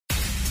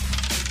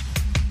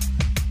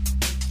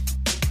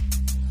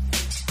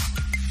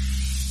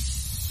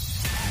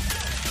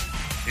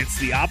It's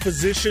the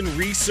Opposition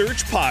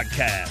Research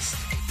Podcast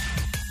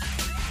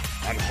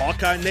on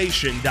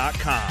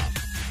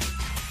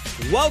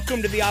HawkeyeNation.com.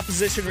 Welcome to the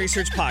Opposition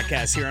Research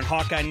Podcast here on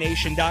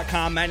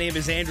HawkeyeNation.com. My name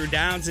is Andrew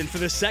Downs, and for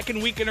the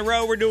second week in a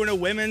row, we're doing a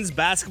women's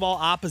basketball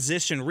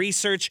opposition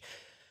research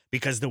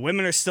because the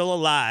women are still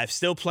alive,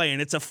 still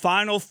playing. It's a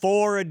Final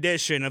Four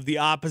edition of the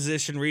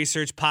Opposition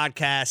Research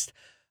Podcast.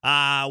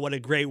 What a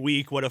great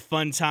week. What a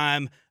fun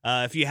time.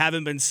 If you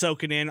haven't been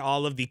soaking in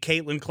all of the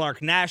Caitlin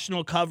Clark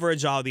national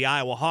coverage, all the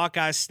Iowa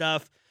Hawkeye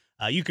stuff,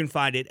 you can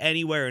find it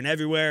anywhere and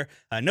everywhere.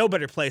 No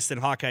better place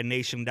than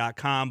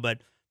HawkeyeNation.com.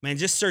 But, man,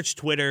 just search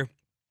Twitter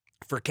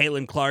for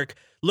Caitlin Clark.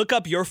 Look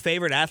up your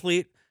favorite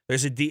athlete.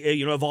 There's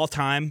of all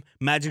time,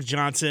 Magic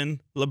Johnson,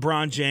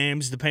 LeBron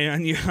James,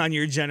 depending on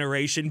your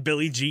generation,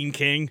 Billie Jean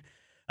King.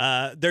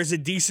 There's a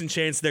decent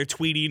chance they're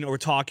tweeting or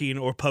talking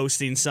or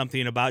posting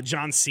something about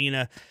John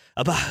Cena,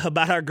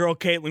 about our girl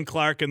Caitlin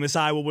Clark and this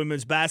Iowa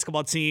women's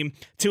basketball team.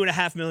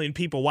 2.5 million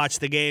people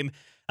watched the game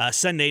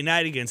Sunday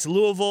night against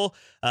Louisville.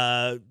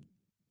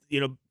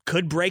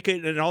 Could break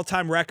an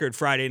all-time record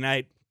Friday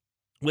night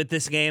with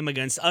this game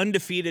against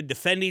undefeated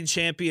defending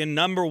champion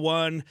number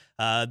one,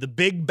 the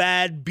big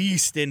bad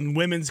beast in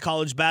women's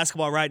college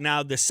basketball right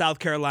now, the South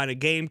Carolina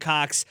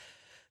Gamecocks.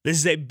 This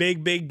is a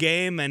big, big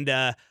game, and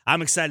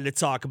I'm excited to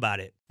talk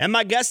about it. And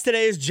my guest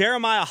today is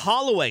Jeremiah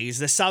Holloway. He's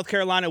the South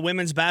Carolina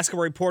women's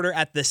basketball reporter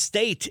at The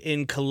State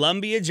in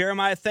Columbia.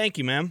 Jeremiah, thank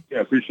you, man. Yeah,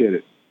 appreciate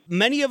it.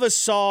 Many of us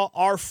saw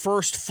our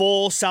first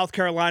full South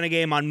Carolina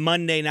game on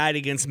Monday night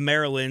against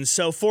Maryland.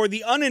 So for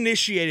the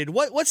uninitiated,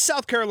 what's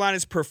South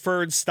Carolina's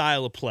preferred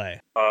style of play?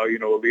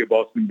 Aaliyah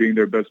Boston being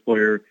their best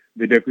player,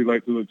 they definitely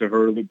like to look to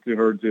her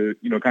to,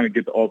 kind of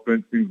get the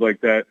offense, things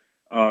like that.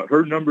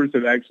 Her numbers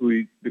have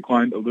actually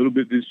declined a little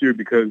bit this year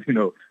because,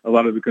 a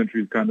lot of the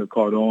country has kind of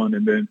caught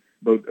on.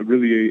 But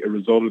really a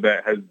result of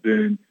that has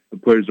been the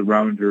players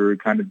around her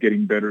kind of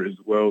getting better as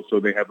well. So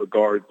they have a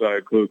guard,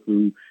 Zia Cook,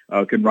 who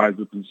can rise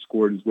up and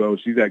score as well.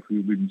 She's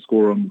actually the leading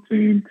scorer on the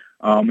team.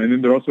 And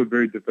then they're also a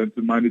very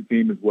defensive-minded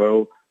team as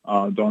well.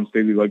 Dawn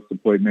Staley likes to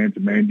play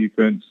man-to-man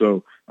defense.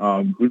 So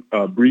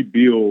Bree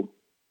Beal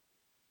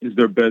is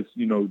their best,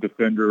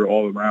 defender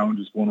all around,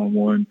 just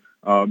one-on-one.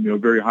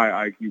 Very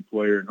high IQ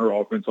player, and her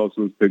offense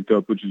also has picked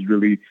up, which is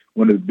really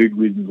one of the big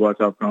reasons why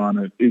South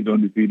Carolina is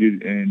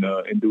undefeated and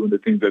doing the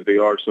things that they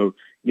are. So,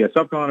 yeah,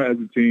 South Carolina as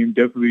a team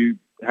definitely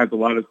has a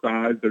lot of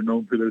size. They're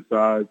known for their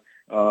size.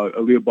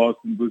 Aaliyah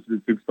Boston's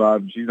listed at 6'5",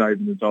 and she's not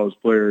even the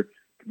tallest player.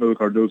 Camila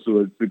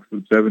Cardoso at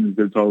 6'7" is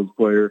their tallest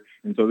player.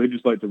 And so they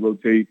just like to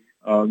rotate,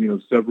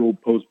 several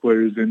post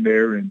players in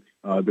there. And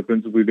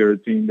defensively, they're a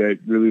team that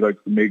really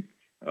likes to make,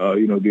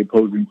 the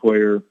opposing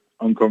player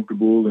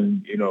uncomfortable,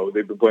 and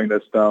they've been playing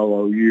that style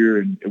all year,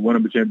 and it won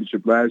them a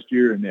championship last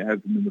year, and it has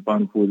them in the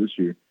Final Four this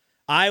year.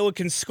 Iowa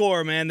can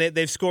score, man.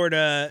 They've scored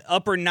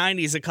upper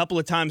 90s a couple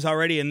of times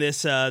already in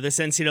this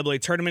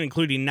NCAA tournament,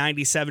 including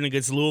 97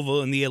 against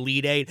Louisville in the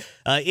Elite Eight.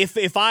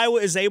 If Iowa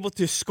is able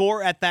to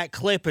score at that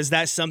clip, is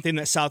that something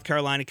that South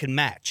Carolina can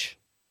match?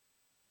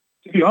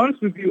 To be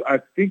honest with you, I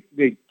think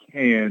they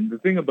can. The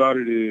thing about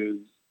it is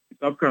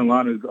South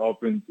Carolina's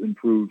offense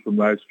improved from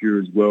last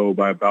year as well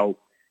by about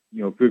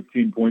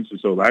 15 points or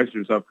so. Last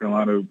year, South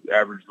Carolina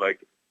averaged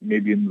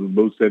maybe in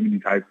the low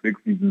 70s, high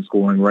 60s in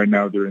scoring. Right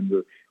now, they're in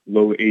the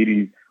low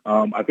 80s.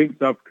 I think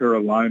South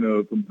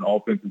Carolina, from an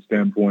offensive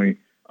standpoint,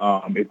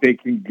 if they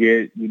can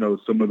get,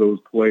 some of those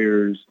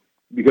players,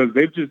 because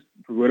they've just,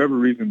 for whatever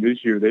reason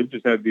this year, they've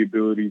just had the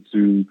ability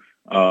to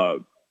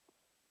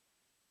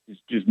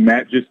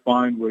just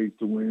find ways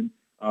to win.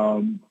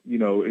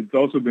 It's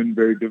also been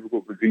very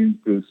difficult for teams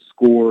to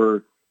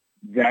score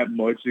that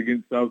much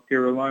against South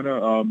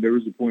Carolina. There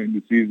was a point in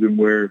the season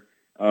where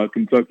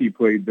Kentucky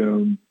played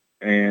them,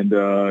 and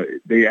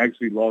they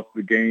actually lost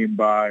the game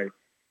by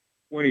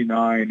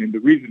 29. And the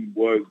reason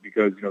was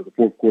because, the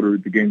fourth quarter,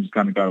 the game just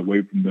kind of got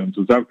away from them.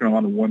 So South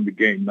Carolina won the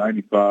game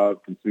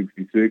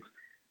 95-66.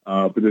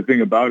 But the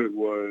thing about it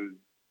was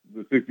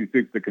the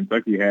 66 that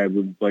Kentucky had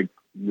was like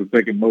the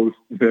second most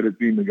that a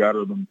team that got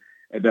of them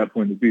at that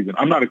point in the season.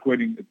 I'm not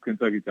equating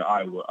Kentucky to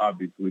Iowa,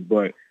 obviously,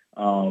 but,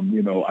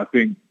 I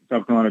think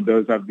South Carolina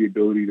does have the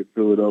ability to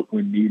fill it up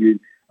when needed.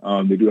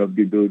 They do have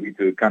the ability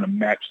to kind of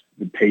match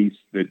the pace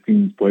that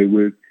teams play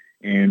with.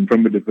 And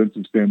from a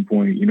defensive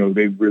standpoint,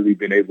 they've really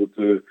been able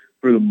to,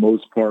 for the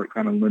most part,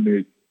 kind of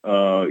limit,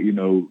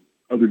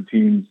 other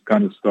teams'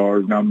 kind of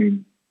stars. Now, I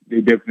mean, they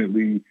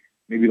definitely,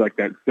 maybe like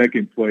that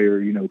second player,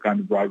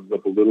 kind of rises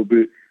up a little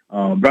bit.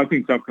 But I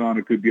think South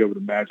Carolina could be able to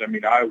match. I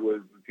mean, Iowa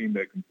is the team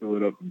that can fill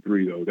it up from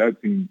three, though.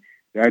 That team,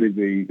 that is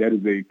a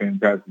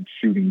fantastic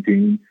shooting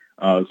team.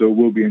 So it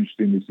will be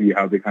interesting to see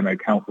how they kind of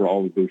account for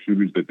all of those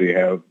shooters that they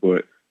have.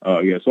 But,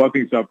 so I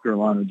think South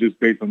Carolina, just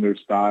based on their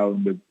style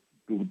and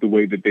the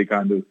way that they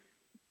kind of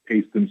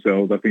pace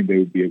themselves, I think they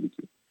would be able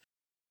to.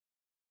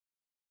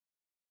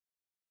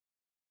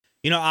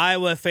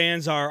 Iowa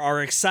fans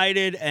are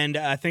excited and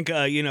I think,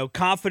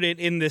 confident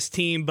in this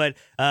team, but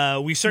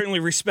we certainly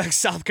respect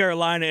South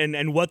Carolina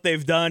and what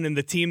they've done and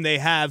the team they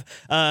have.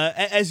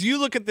 As you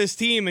look at this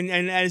team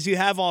and as you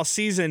have all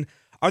season,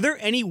 Are there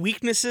any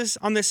weaknesses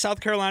on this South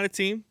Carolina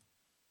team?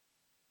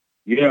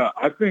 Yeah,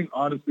 I think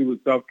honestly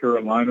with South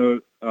Carolina,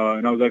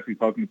 and I was actually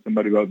talking to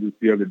somebody about this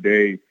the other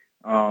day,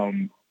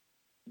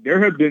 there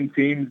have been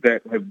teams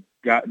that have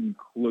gotten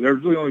close.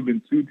 There's really only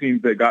been two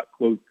teams that got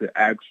close to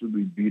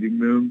actually beating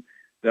them.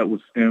 That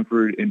was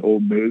Stanford and Ole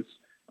Miss.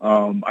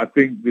 I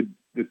think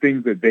the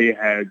things that they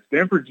had,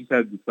 Stanford just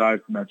had the size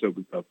to match up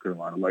with South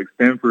Carolina. Like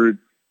Stanford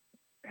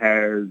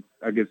has,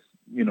 I guess,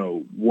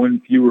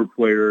 one fewer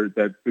player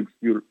that's 6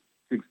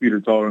 feet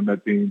or taller on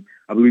that team.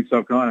 I believe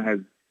South Carolina has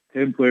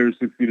 10 players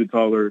 6 feet or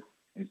taller,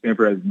 and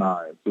Stanford has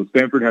 9. So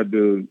Stanford had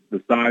the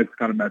size to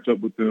kind of match up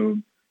with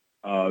them.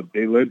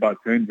 They led by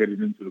 10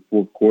 headed into the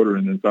fourth quarter,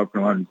 and then South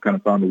Carolina just kind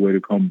of found a way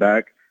to come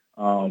back.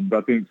 But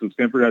I think so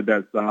Stanford had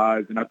that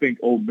size, and I think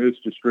Ole Miss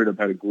just straight up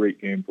had a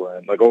great game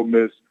plan. Like Ole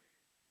Miss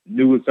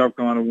knew what South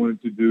Carolina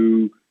wanted to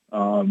do.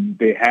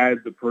 They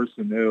had the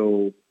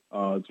personnel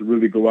to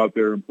really go out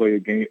there and play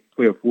a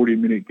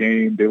 40-minute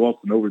game. They lost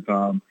in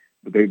overtime,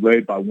 but they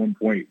led by 1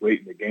 point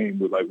late in the game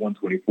with like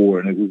 124,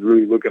 and it was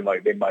really looking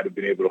like they might have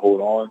been able to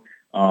hold on.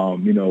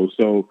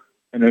 So,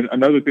 and then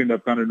another thing that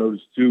I've kind of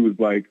noticed too is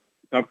like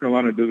South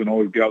Carolina doesn't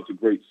always get out to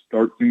great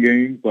starts in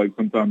games. Like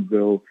sometimes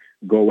they'll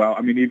go out.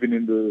 I mean, even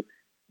in the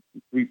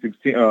Sweet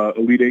 16,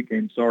 Elite Eight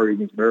game,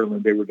 against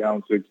Maryland, they were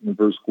down 6 in the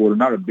first quarter.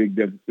 Not a big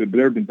deficit, but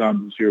there have been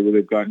times this year where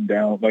they've gotten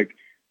down. Like,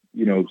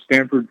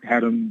 Stanford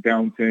had them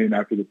down 10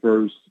 after the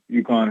first.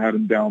 UConn had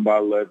them down by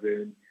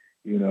 11,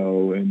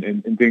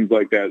 and things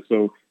like that.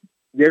 So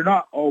they're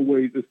not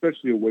always,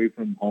 especially away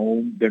from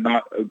home,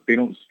 they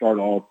don't start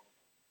off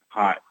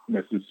hot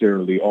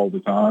necessarily all the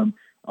time.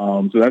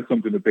 So that's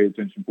something to pay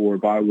attention for.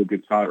 If Iowa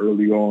gets hot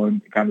early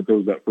on, it kind of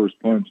throws that first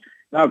punch.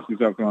 Now,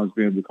 obviously, South Carolina's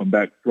been able to come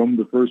back from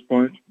the first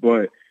punch,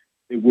 but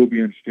it will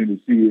be interesting to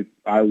see if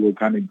Iowa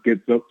kind of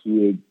gets up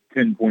to a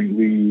 10-point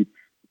lead.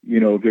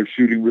 If they're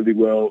shooting really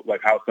well,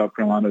 like how South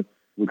Carolina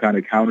will kind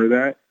of counter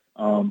that.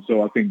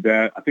 So I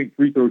think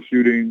free throw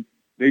shooting,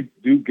 they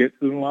do get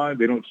to the line.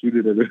 They don't shoot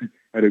it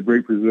at a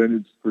great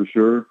percentage for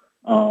sure.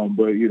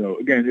 But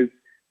again,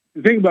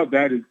 the thing about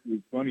that is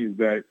funny is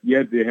that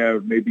they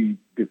have maybe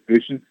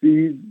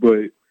deficiencies,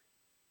 but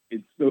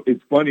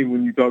it's funny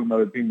when you're talking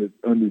about a team that's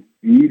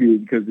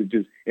undefeated because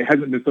it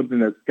hasn't been something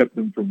that's kept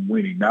them from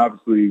winning. Now,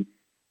 obviously,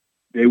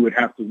 they would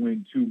have to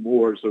win 2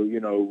 more, so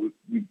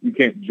we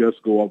can't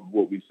just go off of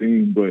what we've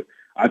seen. But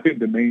I think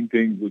the main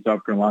thing with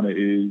South Carolina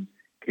is,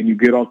 can you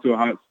get off to a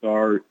hot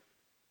start?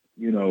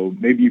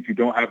 Maybe if you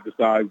don't have the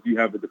size, you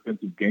have a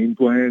defensive game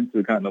plan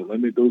to kind of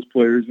limit those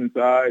players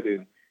inside,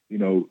 and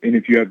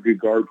if you have good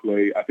guard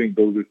play, I think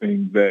those are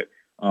things that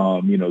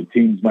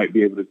teams might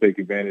be able to take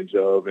advantage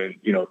of. And,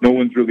 no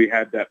one's really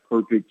had that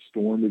perfect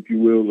storm, if you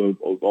will,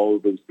 of all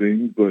of those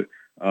things. But,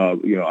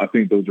 I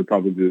think those are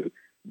probably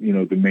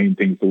the main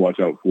things to watch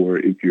out for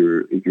if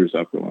you're a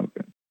South Carolina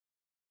fan.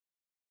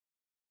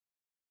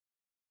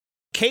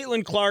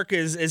 Caitlin Clark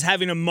is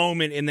having a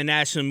moment in the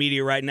national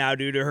media right now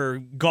due to her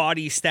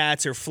gaudy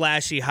stats, her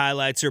flashy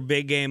highlights, her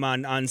big game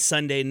on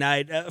Sunday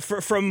night.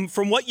 From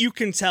what you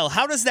can tell,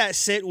 how does that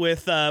sit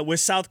with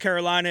South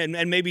Carolina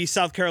and maybe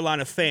South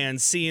Carolina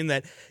fans, seeing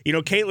that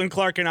Caitlin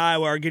Clark and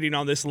Iowa are getting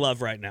all this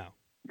love right now?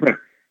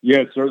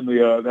 Yeah, certainly.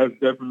 That's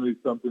definitely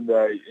something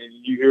that, and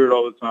you hear it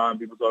all the time.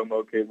 People talking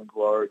about Caitlin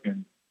Clark,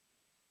 and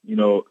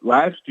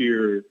last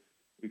year,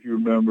 if you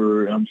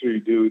remember, and I'm sure you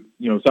do,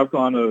 South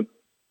Carolina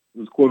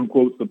was quote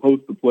unquote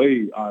supposed to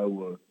play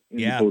Iowa in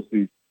the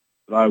postseason,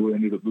 but Iowa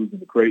ended up losing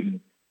to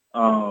Creighton.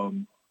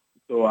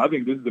 So I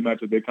think this is the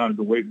matchup they kind of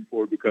been waiting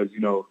for because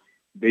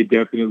they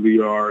definitely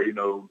are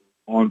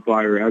on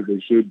fire as they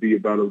should be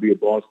about Aaliyah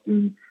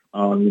Boston.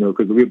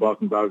 Because Aaliyah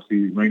Boston's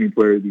obviously reigning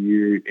player of the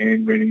year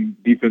and reigning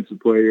defensive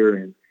player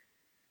and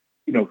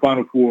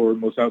Final Four,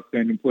 most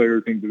outstanding player,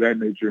 things of that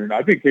nature. And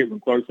I think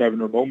Caitlin Clark's having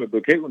her moment,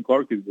 but Caitlin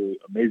Clark is an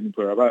amazing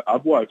player.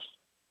 I've watched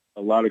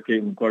a lot of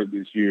Caitlin Clark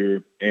this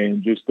year,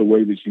 and just the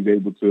way that she's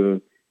able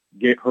to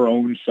get her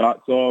own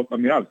shots off. I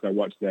mean, obviously I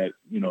watched that,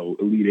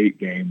 Elite Eight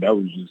game. That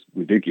was just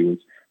ridiculous.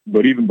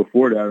 But even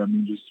before that, I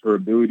mean, just her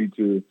ability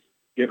to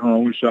get her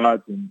own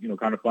shots and,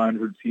 kind of find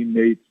her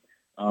teammates,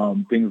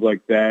 things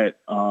like that,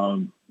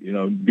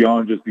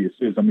 beyond just the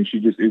assists. I mean,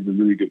 she just is a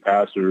really good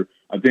passer.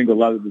 I think a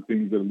lot of the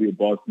things that Aaliyah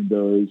Boston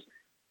does,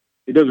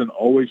 it doesn't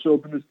always show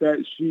up in the stat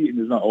sheet, and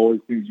there's not always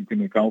things you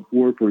can account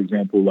for. For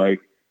example, like,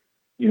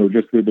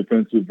 just the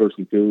defensive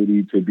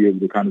versatility to be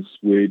able to kind of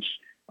switch.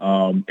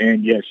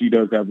 And, she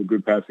does have a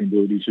good passing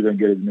ability. She doesn't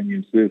get as many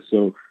assists.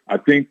 So I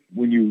think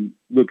when you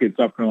look at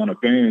South Carolina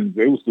fans,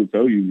 they will still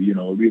tell you,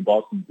 Aaliyah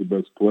Boston's the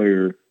best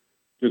player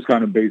just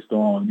kind of based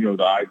on,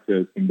 the eye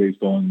test and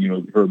based on,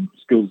 her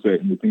skill set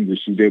and the things that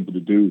she's able to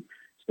do.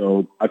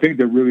 So I think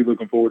they're really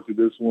looking forward to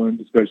this one,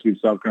 especially if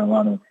South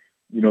Carolina,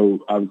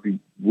 obviously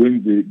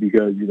wins it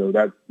because,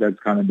 that's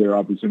kind of their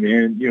opportunity.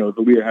 And, if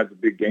Aaliyah has a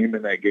big game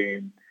in that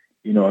game,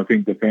 I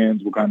think the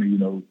fans will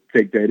kind of,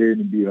 take that in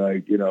and be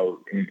like,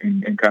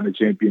 and kind of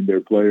champion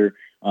their player.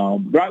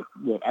 But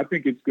I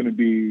think it's going to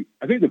be,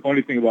 I think the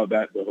funny thing about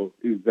that, though,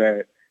 is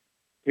that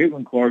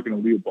Caitlin Clark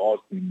and Aaliyah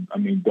Boston, I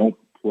mean, don't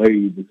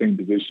play the same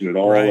position at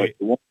all. Right.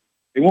 Like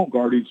they won't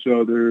guard each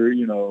other.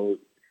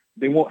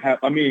 They won't have.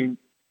 I mean,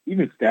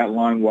 even stat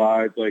line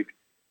wise, like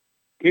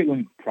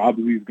Caitlin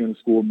probably is going to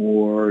score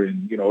more,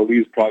 and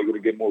Leah's probably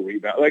going to get more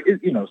rebounds. Like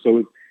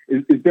so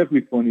it's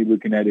definitely funny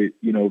looking at it,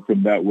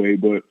 from that way.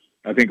 But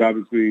I think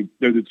obviously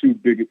they're the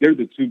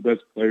two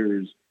best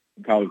players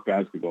in college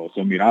basketball.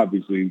 So I mean,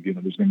 obviously, there's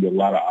going to be a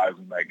lot of eyes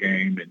on that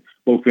game, and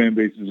both fan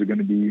bases are going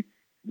to be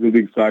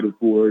really excited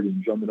for it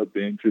and drumming up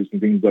the interest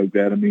and things like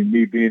that. I mean,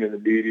 me being in the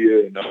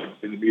media and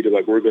in the media,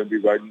 like we're going to be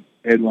writing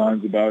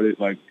headlines about it.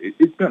 Like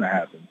it's going to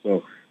happen.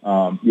 So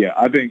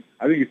I think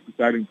it's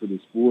exciting for the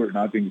sport, and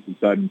I think it's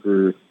exciting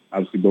for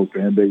obviously both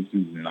fan bases.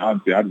 And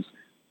honestly, I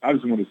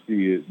just want to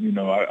see it.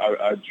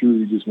 I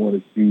truly just want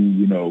to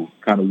see,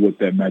 kind of what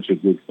that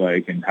matchup looks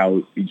like and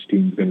how each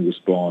team's going to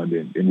respond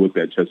and what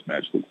that chess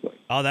match looks like.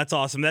 Oh, that's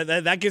awesome.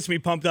 That gets me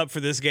pumped up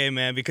for this game,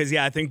 man, because,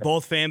 I think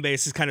both fan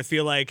bases kind of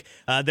feel like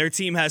their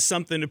team has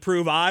something to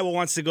prove. Iowa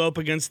wants to go up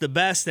against the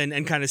best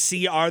and kind of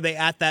see, are they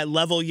at that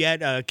level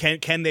yet?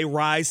 Can they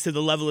rise to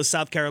the level of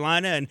South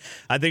Carolina? And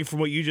I think from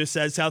what you just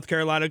said, South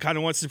Carolina kind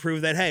of wants to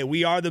prove that, hey,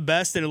 we are the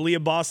best and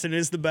Aaliyah Boston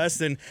is the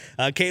best. And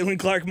Caitlin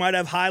Clark might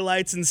have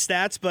highlights and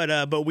stats,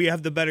 but we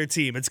have the better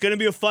team. It's going to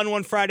be a fun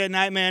one Friday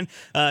night, man.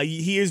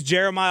 He is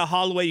Jeremiah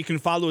Holloway. You can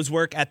follow his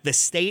work at The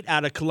State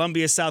out of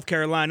Columbia, South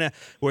Carolina,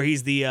 where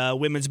he's the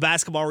women's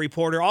basketball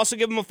reporter. Also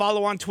give him a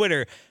follow on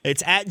Twitter.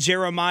 It's at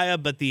Jeremiah,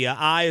 but the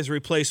I is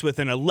replaced with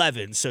an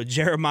 11. So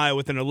Jeremiah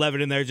with an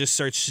 11 in there. Just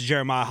search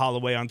Jeremiah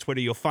Holloway on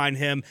Twitter. You'll find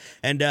him.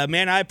 And,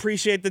 man, I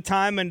appreciate the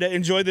time and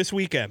enjoy this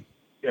weekend.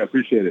 Yeah,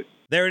 appreciate it.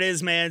 There it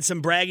is, man.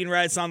 Some bragging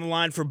rights on the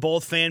line for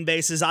both fan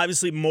bases.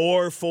 Obviously,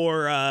 more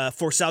for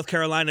South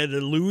Carolina to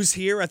lose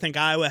here. I think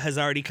Iowa has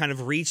already kind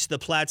of reached the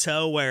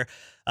plateau where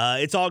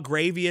it's all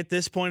gravy at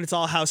this point. It's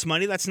all house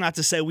money. That's not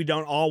to say we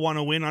don't all want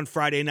to win on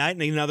Friday night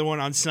and another one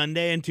on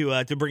Sunday and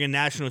to bring a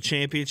national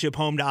championship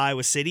home to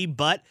Iowa City.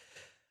 But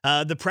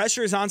the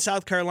pressure is on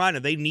South Carolina.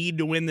 They need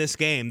to win this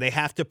game. They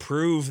have to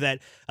prove that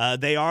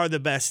they are the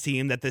best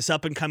team, that this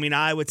up-and-coming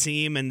Iowa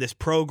team and this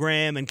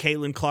program and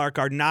Caitlin Clark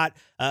are not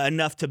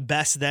enough to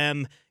best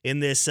them in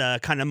this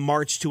kind of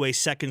march to a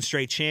second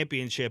straight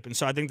championship. And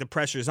so I think the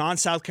pressure is on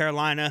South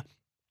Carolina.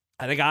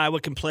 I think Iowa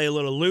can play a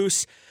little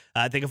loose.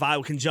 I think if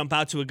Iowa can jump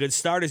out to a good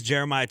start, as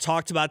Jeremiah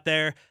talked about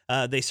there,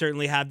 they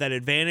certainly have that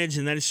advantage.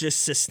 And then it's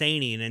just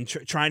sustaining and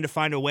trying to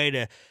find a way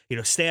to,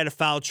 stay out of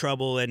foul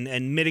trouble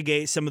and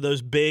mitigate some of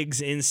those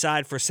bigs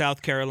inside for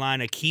South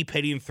Carolina. Keep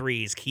hitting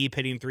threes.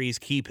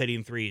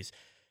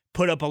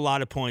 Put up a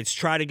lot of points.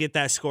 Try to get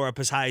that score up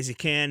as high as you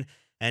can.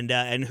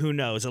 And who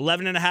knows?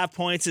 11.5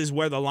 points is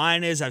where the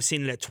line is. I've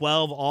seen it at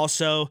 12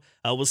 also.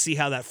 We'll see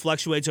how that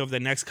fluctuates over the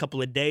next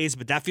couple of days.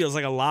 But that feels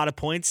like a lot of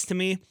points to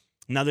me.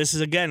 Now, this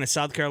is, again, a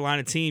South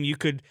Carolina team. You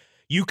can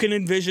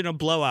envision a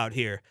blowout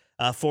here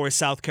for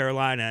South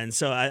Carolina. And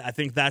so I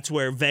think that's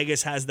where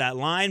Vegas has that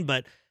line.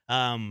 But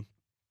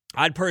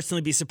I'd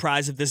personally be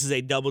surprised if this is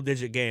a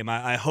double-digit game.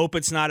 I hope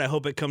it's not. I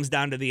hope it comes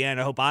down to the end.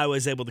 I hope Iowa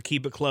is able to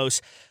keep it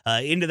close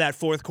into that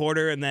fourth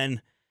quarter. And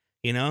then,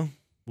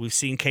 we've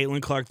seen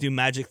Caitlin Clark do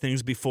magic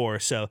things before.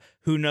 So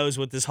who knows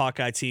what this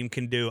Hawkeye team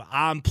can do.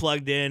 I'm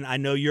plugged in. I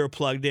know you're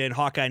plugged in.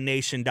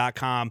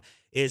 HawkeyeNation.com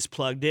is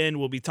plugged in.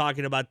 We'll be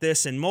talking about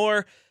this and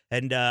more,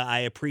 and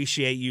I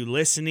appreciate you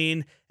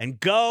listening. And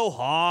go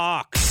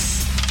Hawks!